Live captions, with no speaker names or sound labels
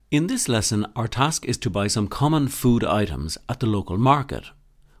In this lesson, our task is to buy some common food items at the local market.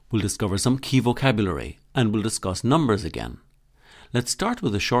 We'll discover some key vocabulary and we'll discuss numbers again. Let's start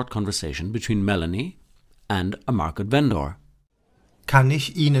with a short conversation between Melanie and a market vendor. Kann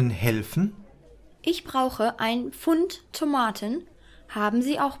ich Ihnen helfen? Ich brauche ein Pfund Tomaten. Haben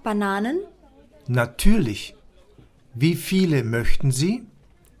Sie auch Bananen? Natürlich. Wie viele möchten Sie?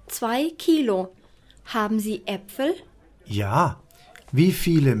 2 Kilo. Haben Sie Äpfel? Ja. Wie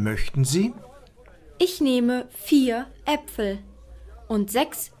viele möchten Sie? Ich nehme 4 Äpfel und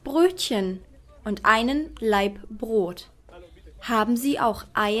 6 Brötchen und einen Laib Brot. Haben Sie auch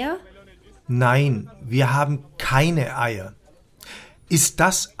Eier? Nein, wir haben keine Eier. Ist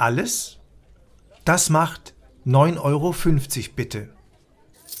das alles? Das macht 9,50 € bitte.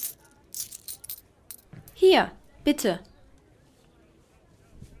 Hier, bitte.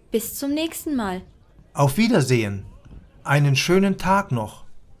 Bis zum nächsten Mal. Auf Wiedersehen. Einen schönen Tag noch.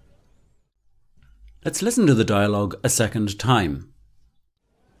 Let's listen to the dialogue a second time.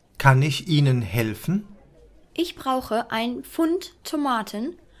 Kann ich Ihnen helfen? Ich brauche ein Pfund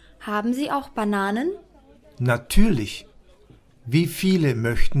Tomaten. Haben Sie auch Bananen? Natürlich. Wie viele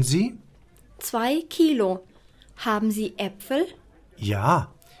möchten Sie? 2 Kilo. Haben Sie Äpfel?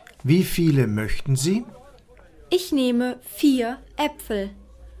 Ja. Wie viele möchten Sie? Ich nehme 4 Äpfel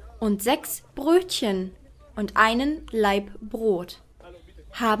und 6 Brötchen und einen Laib Brot.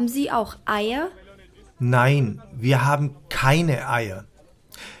 Haben Sie auch Eier? Nein, wir haben keine Eier.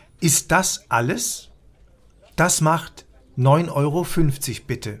 Ist das alles? Das macht 9,50 €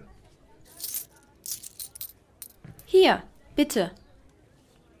 bitte. Hier, bitte.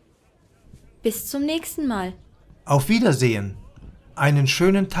 Bis zum nächsten Mal. Auf Wiedersehen. Einen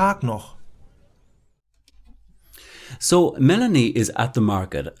schönen Tag noch. So, Melanie is at the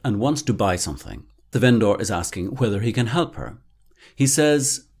market and wants to buy something. The vendor is asking whether he can help her. He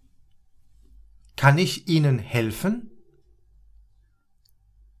says, Kann ich Ihnen helfen?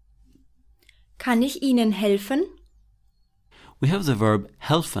 Kann ich Ihnen helfen? we have the verb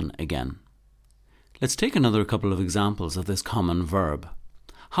helfen again. Let's take another couple of examples of this common verb.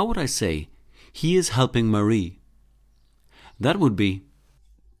 How would I say, he is helping Marie? That would be,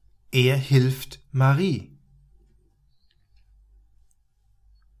 Hilft Marie.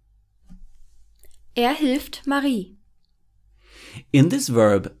 Hilft Marie. in this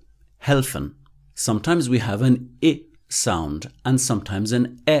verb helfen, sometimes we have an I sound and sometimes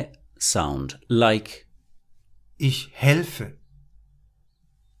an E sound, like Ich helfe.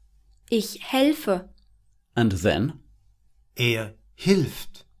 Ich helfe. and then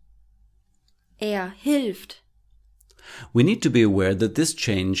Hilft. Hilft. we need to be aware that this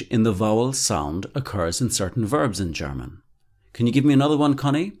change in the vowel sound occurs in certain verbs in German. Can you give me another one,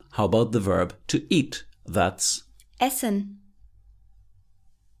 Connie? How about the verb to eat? That's Essen.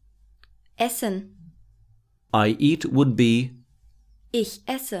 Essen. I eat would be, Ich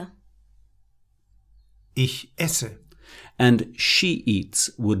esse. Ich esse. and she eats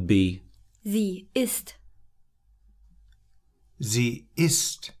would be. Sie isst. Sie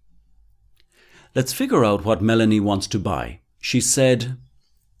isst. Let's figure out what Melanie wants to buy. She said,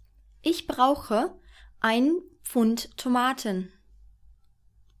 Ich brauche ein Pfund Tomaten.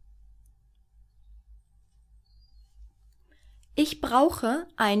 Ich brauche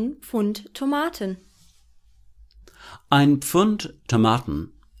ein Pfund Tomaten. Ein Pfund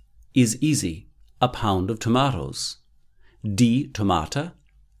Tomaten is easy, a pound of tomatoes. Die Tomate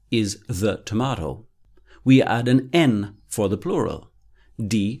is the tomato. We add an N for the plural,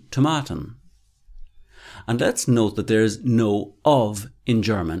 die Tomaten. And let's note that there is no of in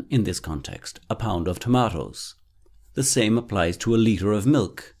German in this context, a pound of tomatoes. The same applies to a liter of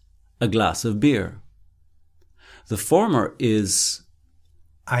milk, a glass of beer. The former is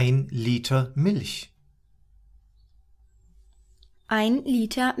 1 Liter Milch. 1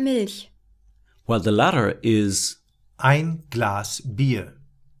 Liter Milch. while the latter is 1 Glas Bier.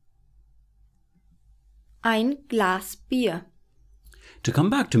 Ein Glas Bier. To come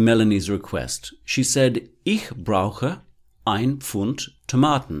back to Melanie's request, she said, Ich brauche ein Pfund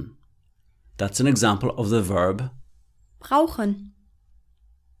Tomaten. That's an example of the verb, Brauchen.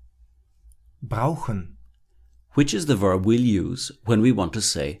 Brauchen. which is the verb we'll use when we want to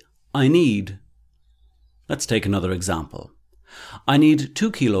say, I need. Let's take another example. I need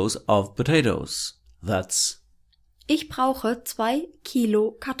 2 kilos of potatoes. That's Ich brauche 2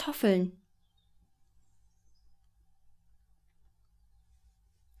 Kilo Kartoffeln.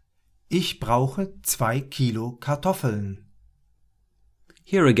 Ich brauche 2 Kilo Kartoffeln.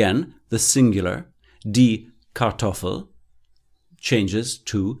 Here again, the singular, die Kartoffel, changes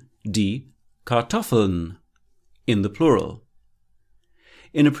to die Kartoffeln in the plural.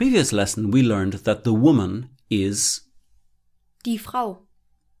 In a previous lesson, we learned that the woman is... Die Frau.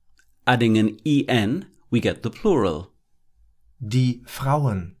 Adding an en, we get the plural. Die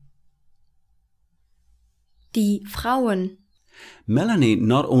Frauen. Die Frauen. Melanie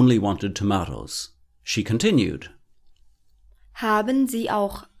not only wanted tomatoes, she continued. Haben Sie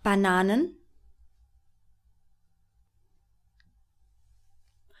auch Bananen?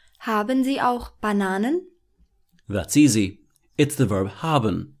 Haben Sie auch Bananen? That's easy. It's the verb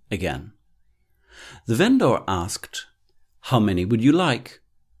haben again. The vendor asked, "How many would you like?"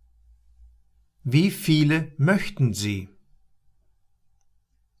 Wie viele möchten Sie?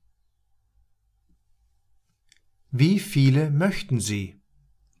 Wie viele möchten Sie?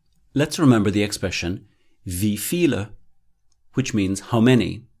 Let's remember the expression wie viele, which means how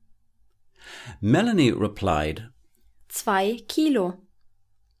many. Melanie replied, 2 Kilo.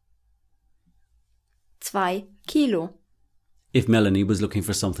 2 Kilo. if Melanie was looking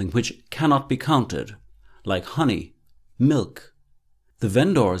for something which cannot be counted, like honey, milk. The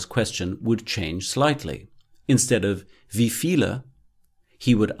vendor's question would change slightly. Instead of wie viele,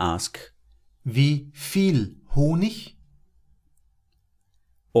 he would ask, Wie viel Honig?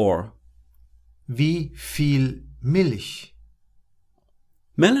 or Wie viel Milch?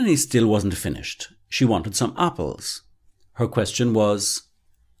 Melanie still wasn't finished. She wanted some apples. Her question was,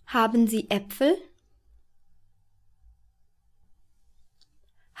 Haben Sie Äpfel?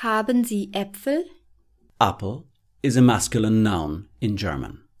 Haben Sie Äpfel? apple is a masculine noun in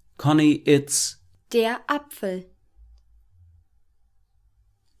German. Connie, it's Der Apfel.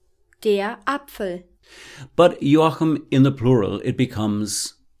 Der Apfel. but Joachim, in the plural, it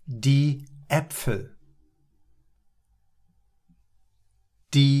becomes Die Äpfel.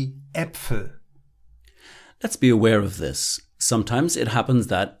 Die Äpfel. Let's be aware of this. Sometimes it happens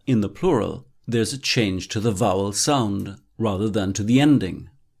that, in the plural, there's a change to the vowel sound rather than to the ending.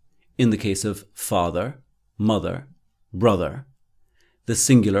 In the case of father, mother, brother, the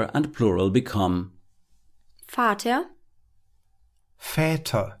singular and plural become Vater,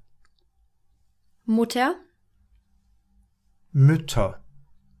 Väter. Mutter, Mütter.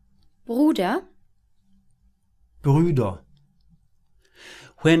 Bruder. Brüder.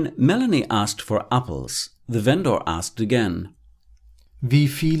 When Melanie asked for apples, the vendor asked again. Wie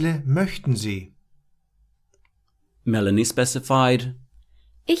viele möchten Sie? Melanie specified,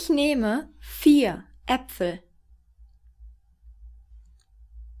 Ich nehme 4 Äpfel.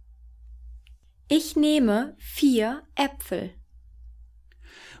 Ich nehme 4 Äpfel.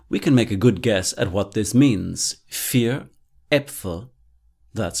 We can make a good guess at what this means. 4 Äpfel,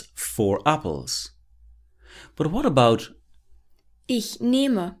 that's 4 apples. But what about Ich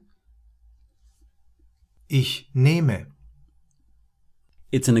nehme. Ich nehme.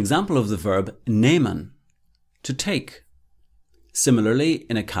 It's an example of the verb nehmen, to take. Similarly,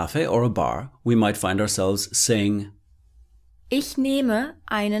 in a cafe or a bar, we might find ourselves saying, Ich nehme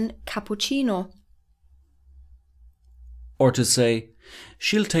einen Cappuccino. or to say,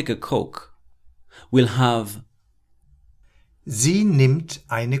 she'll take a Coke. We'll have. Sie nimmt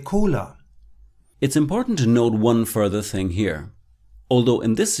eine Cola. It's important to note one further thing here. Although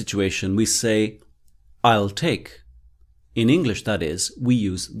in this situation we say, I'll take. In English, that is, we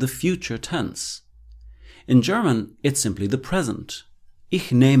use the future tense. In German, it's simply the present.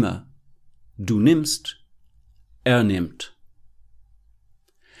 Ich nehme. Du nimmst. Nimmt.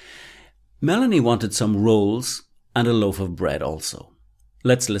 Melanie wanted some rolls and a loaf of bread also.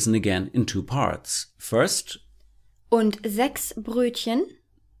 Let's listen again in 2 parts. First, Und 6 Brötchen.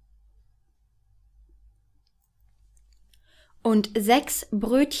 Und 6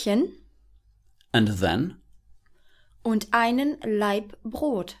 Brötchen. and then, Und einen Laib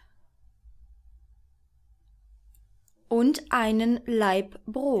Brot. Und einen Laib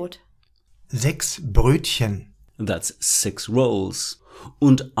Brot. 6 Brötchen. that's 6 rolls,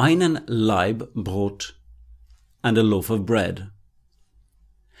 und einen Laib Brot, and a loaf of bread.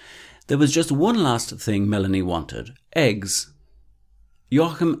 There was just one last thing Melanie wanted, eggs.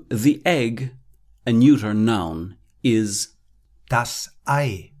 Joachim, the egg, a neuter noun, is Das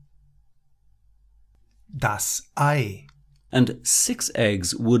Ei. Das Ei. and 6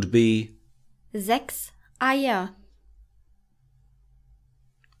 eggs would be 6 Eier.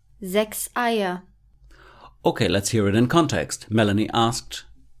 6 Eier. Okay, let's hear it in context. Melanie asked,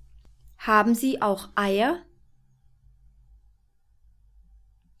 Haben Sie auch Eier?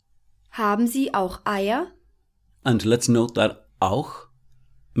 Haben Sie auch Eier? and let's note that auch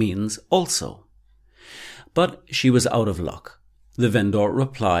means also. But she was out of luck. The vendor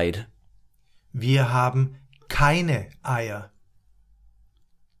replied, Wir haben keine Eier.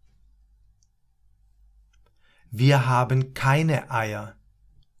 Wir haben keine Eier.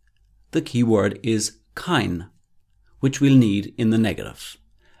 the key word is kein, which we'll need in the negative.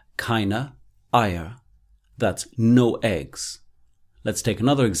 Keine Eier. That's no eggs. Let's take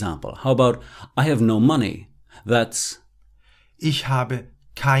another example. How about I have no money? That's Ich habe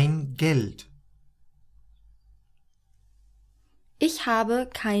kein Geld. Ich habe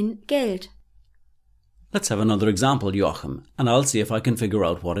kein Geld. Let's have another example, Joachim, and I'll see if I can figure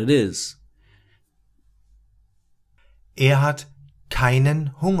out what it is. Hat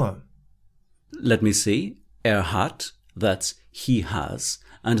keinen Hunger. Let me see. Hat, that's he has,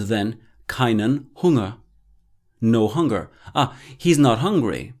 and then keinen Hunger. No hunger. He's not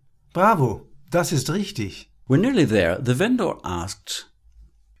hungry. Bravo, das ist richtig. We're nearly there. The vendor asked,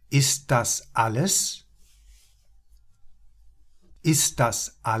 Ist das alles? Ist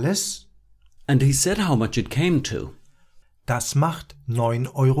das alles? and he said how much it came to. Das macht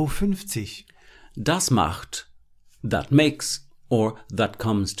 9,50 €. Das macht, that makes, or that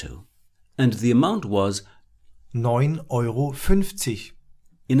comes to. And the amount was 9,50 €.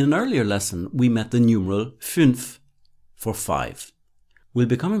 in an earlier lesson, we met the numeral 5 for 5. We'll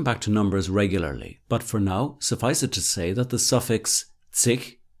be coming back to numbers regularly, but for now, suffice it to say that the suffix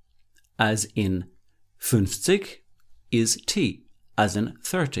zig, as in 50, is t, as in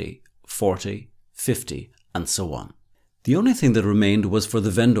 30, 40, 50, and so on. The only thing that remained was for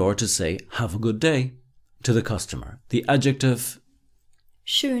the vendor to say, have a good day, to the customer. The adjective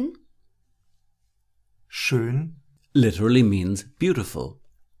Schön. Schön. literally means beautiful,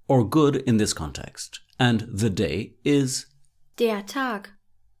 or good in this context, and the day is Der Tag.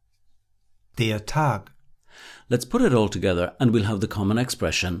 Der Tag. Let's put it all together and we'll have the common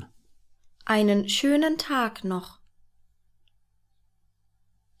expression. Einen schönen Tag noch.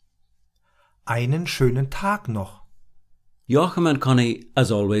 Einen schönen Tag noch. Joachim and Connie,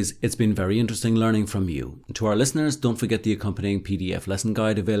 as always, it's been very interesting learning from you. To our listeners, don't forget the accompanying PDF lesson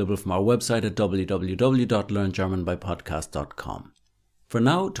guide available from our website at www.learngermanbypodcast.com. For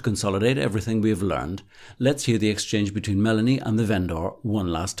now, to consolidate everything we have learned, let's hear the exchange between Melanie and the vendor one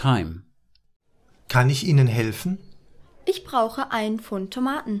last time. Kann ich Ihnen helfen? Ich brauche 1 Pfund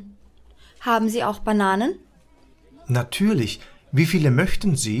Tomaten. Haben Sie auch Bananen? Natürlich. Wie viele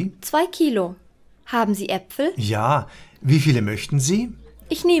möchten Sie? 2 Kilo. Haben Sie Äpfel? Ja. Wie viele möchten Sie?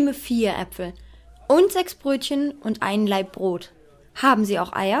 Ich nehme 4 Äpfel. Und 6 Brötchen und einen Laib Brot. Haben Sie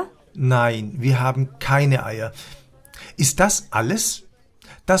auch Eier? Nein, wir haben keine Eier. Ist das alles?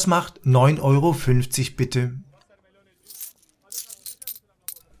 Das macht 9,50 € bitte.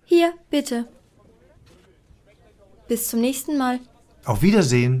 Hier, bitte. Bis zum nächsten Mal. Auf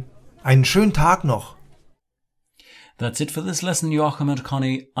Wiedersehen. Einen schönen Tag noch. That's it for this lesson, Joachim and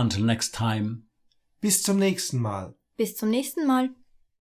Connie. Until next time. Bis zum nächsten Mal. Bis zum nächsten Mal.